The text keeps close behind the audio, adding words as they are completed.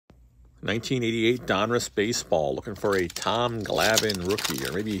1988 Donruss Baseball. Looking for a Tom Glavine rookie,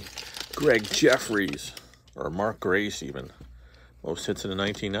 or maybe Greg Jeffries, or Mark Grace even. Most hits in the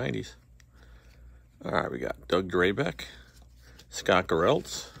 1990s. All right, we got Doug Drabek, Scott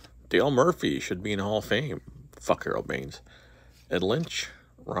Garrelts, Dale Murphy, should be in Hall of Fame. Fuck Harold Baines. Ed Lynch,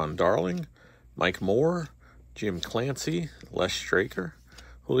 Ron Darling, Mike Moore, Jim Clancy, Les Straker,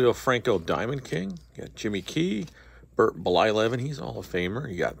 Julio Franco Diamond King. You got Jimmy Key, Burt Blyleven, he's a Hall of Famer.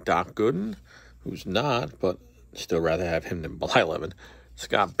 You got Doc Gooden, who's not, but still rather have him than Blyleven.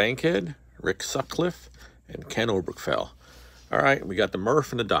 Scott Bankhead, Rick Sutcliffe, and Ken Obergefell. All right, we got the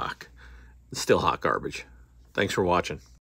Murph and the Doc. It's still hot garbage. Thanks for watching.